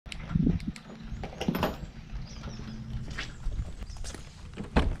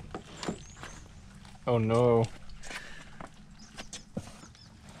Oh no.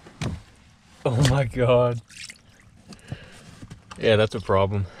 Oh my god. Yeah, that's a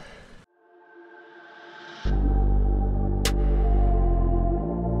problem.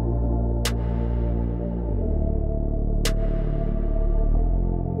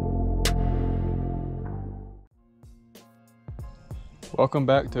 Welcome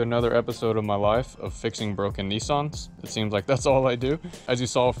back to another episode of my life of fixing broken Nissans. It seems like that's all I do. As you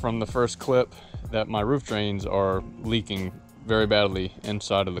saw from the first clip, that my roof drains are leaking very badly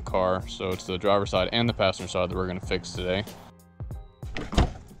inside of the car. So it's the driver's side and the passenger side that we're gonna fix today.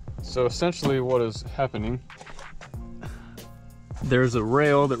 So essentially what is happening, there's a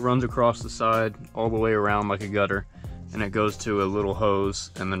rail that runs across the side all the way around like a gutter, and it goes to a little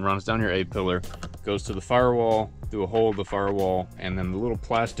hose and then runs down your A-pillar, goes to the firewall, through a hole of the firewall, and then the little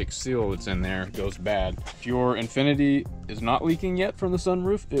plastic seal that's in there goes bad. If your Infiniti is not leaking yet from the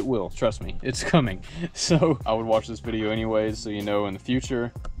sunroof, it will, trust me, it's coming. So I would watch this video anyways, so you know in the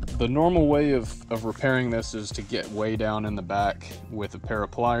future. The normal way of repairing this is to get way down in the back with a pair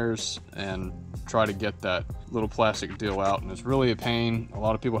of pliers and try to get that little plastic deal out, and it's really a pain. A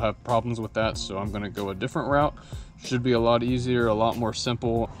lot of people have problems with that, so I'm gonna go a different route. Should be a lot easier, a lot more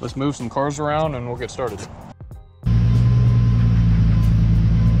simple. Let's move some cars around and we'll get started.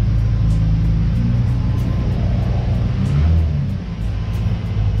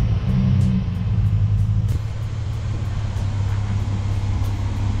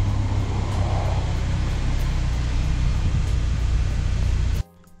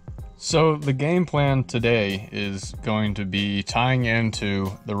 So the game plan today is going to be tying into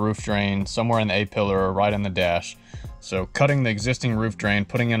the roof drain somewhere in the A-pillar or right in the dash. So cutting the existing roof drain,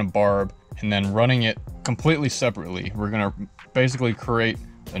 putting in a barb, and then running it completely separately. We're gonna basically create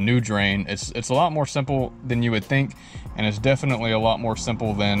a new drain. It's a lot more simple than you would think, and it's definitely a lot more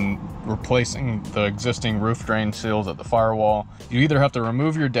simple than replacing the existing roof drain seals at the firewall. You either have to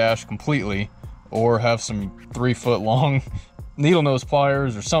remove your dash completely or have some 3-foot long needle nose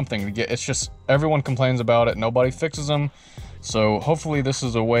pliers or something to get. It's just, everyone complains about it, nobody fixes them. So hopefully this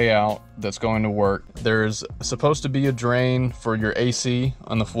is a way out that's going to work. There's supposed to be a drain for your AC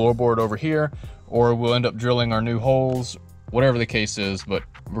on the floorboard over here, or we'll end up drilling our new holes, whatever the case is, but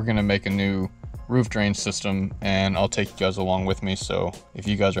we're gonna make a new roof drain system and I'll take you guys along with me. So if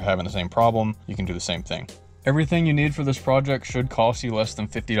you guys are having the same problem, you can do the same thing. Everything you need for this project should cost you less than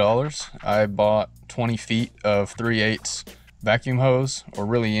 $50. I bought 20 feet of 3/8 vacuum hose, or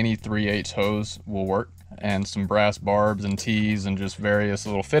really any 3/8 hose will work, and some brass barbs and tees and just various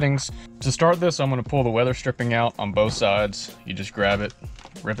little fittings. To start this, I'm going to pull the weather stripping out on both sides. You just grab it,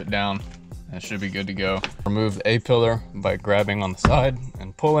 rip it down, and it should be good to go. Remove the A-pillar by grabbing on the side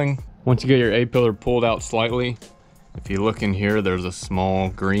and pulling. Once you get your A-pillar pulled out slightly, if you look in here, there's a small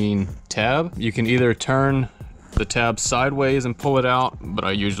green tab. You can either turn the tab sideways and pull it out, but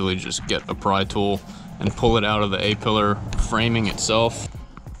I usually just get a pry tool and pull it out of the A-pillar framing itself.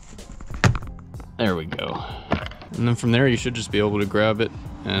 There we go. And then from there, you should just be able to grab it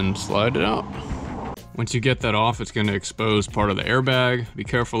and slide it out. Once you get that off, it's gonna expose part of the airbag. Be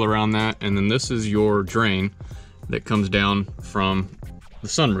careful around that. And then this is your drain that comes down from the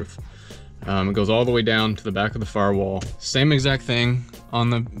sunroof. It goes all the way down to the back of the firewall. Same exact thing on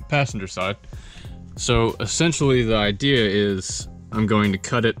the passenger side. So essentially the idea is I'm going to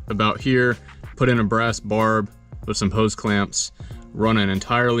cut it about here, put in a brass barb with some hose clamps, run an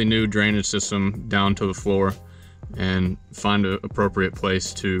entirely new drainage system down to the floor, and find an appropriate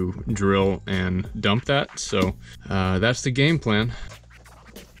place to drill and dump that. So that's the game plan.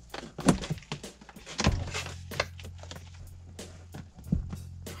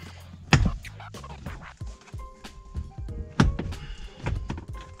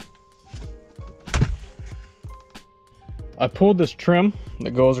 I pulled this trim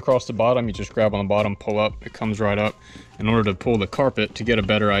that goes across the bottom. You just grab on the bottom, pull up, it comes right up, in order to pull the carpet to get a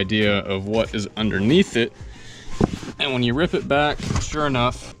better idea of what is underneath it. And when you rip it back, sure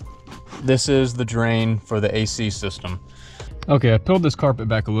enough, this is the drain for the AC system. Okay, I peeled this carpet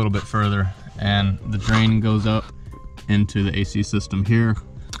back a little bit further, and the drain goes up into the AC system here.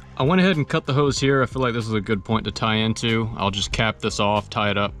 I went ahead and cut the hose here. I feel like this is a good point to tie into. I'll just cap this off,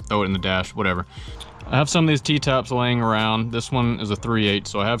 tie it up, throw it in the dash, whatever. I have some of these T-tops laying around. This one is a 3/8,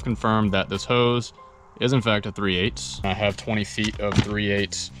 so I have confirmed that this hose is in fact a 3/8. I have 20 feet of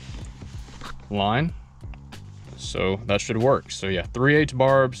 3/8 line, so that should work. So yeah, 3/8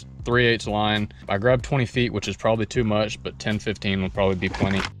 barbs, 3/8 line. I grabbed 20 feet, which is probably too much, but 10-15 will probably be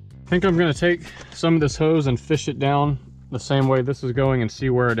plenty. I think I'm gonna take some of this hose and fish it down the same way this is going and see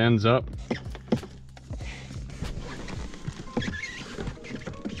where it ends up.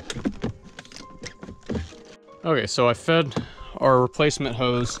 Okay, so I fed our replacement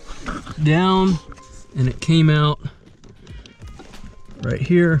hose down and it came out right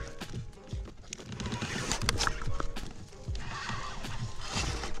here.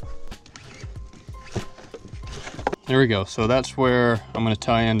 There we go. So that's where I'm going to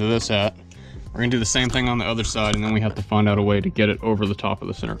tie into this at. We're going to do the same thing on the other side, and then we have to find out a way to get it over the top of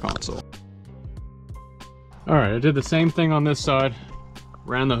the center console. All right, I did the same thing on this side.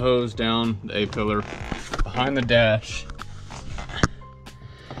 Ran the hose down the A-pillar behind the dash.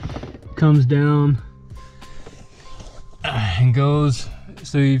 Comes down and goes,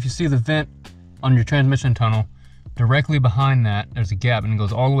 so if you see the vent on your transmission tunnel, directly behind that, there's a gap and it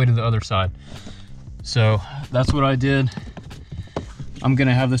goes all the way to the other side. So that's what I did. I'm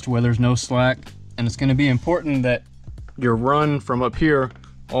gonna have this to where there's no slack, and it's gonna be important that your run from up here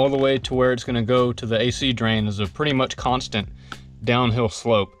all the way to where it's gonna go to the AC drain is a pretty much constant downhill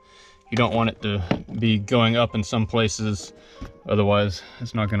slope. You don't want it to be going up in some places, otherwise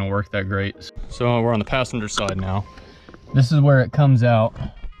it's not gonna work that great. So we're on the passenger side now. This is where it comes out.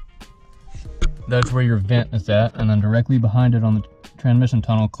 That's where your vent is at, and then directly behind it on the transmission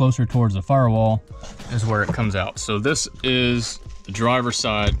tunnel, closer towards the firewall, is where it comes out. So this is the driver's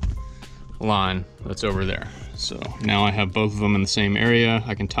side line that's over there. So now I have both of them in the same area.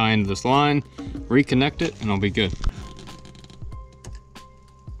 I can tie into this line, reconnect it, and I'll be good.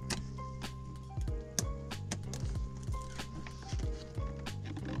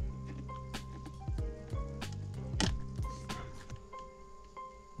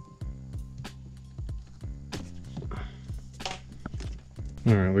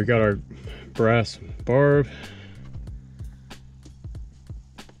 All right, we got our brass barb.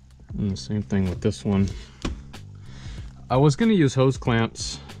 And the same thing with this one. I was gonna use hose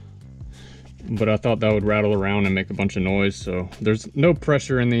clamps, but I thought that would rattle around and make a bunch of noise, so there's no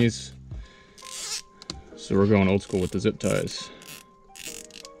pressure in these. So we're going old school with the zip ties.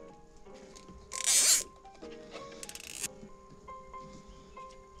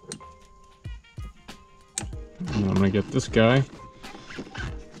 And I'm gonna get this guy.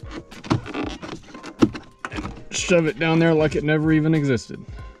 Shove it down there like it never even existed.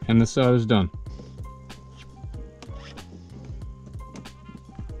 And this side is done.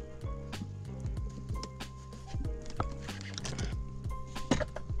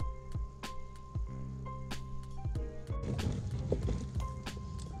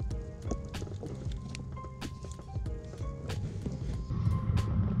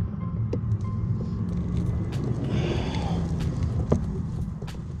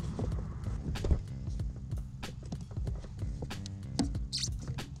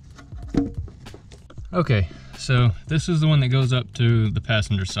 Okay, so this is the one that goes up to the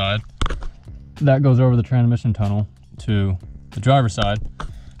passenger side. That goes over the transmission tunnel to the driver's side.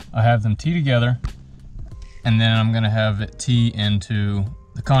 I have them tee together, and then I'm gonna have it tee into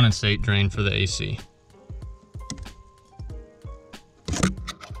the condensate drain for the AC.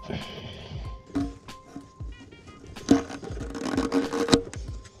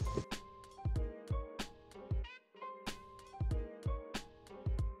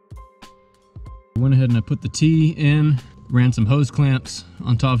 Went ahead and I put the T in, ran some hose clamps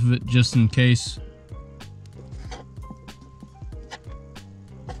on top of it just in case.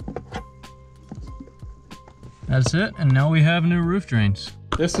 That's it, and now we have new roof drains.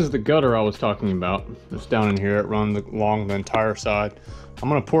 This is the gutter I was talking about. It's down in here, it runs along the entire side. I'm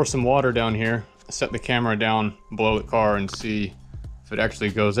gonna pour some water down here, set the camera down below the car and see if it actually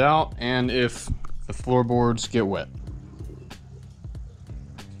goes out and if the floorboards get wet.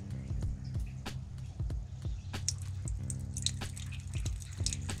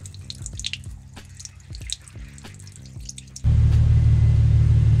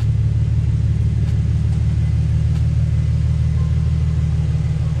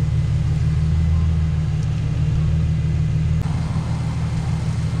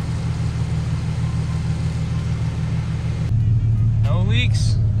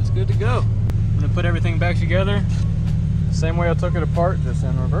 Leaks, it's good to go. I'm gonna put everything back together same way I took it apart, just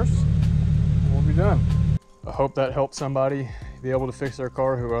in reverse, and we'll be done. I hope that helped somebody be able to fix their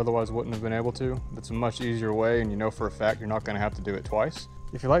car who otherwise wouldn't have been able to. It's a much easier way, and you know for a fact you're not going to have to do it twice.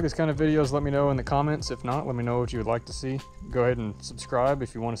 If you like this kind of videos, let me know in the comments. If not, let me know what you would like to see. Go ahead and subscribe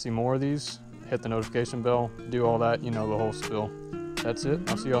if you want to see more of these. Hit the notification bell, do all that, you know the whole spiel. That's it.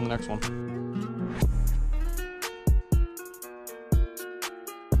 I'll see you on the next one.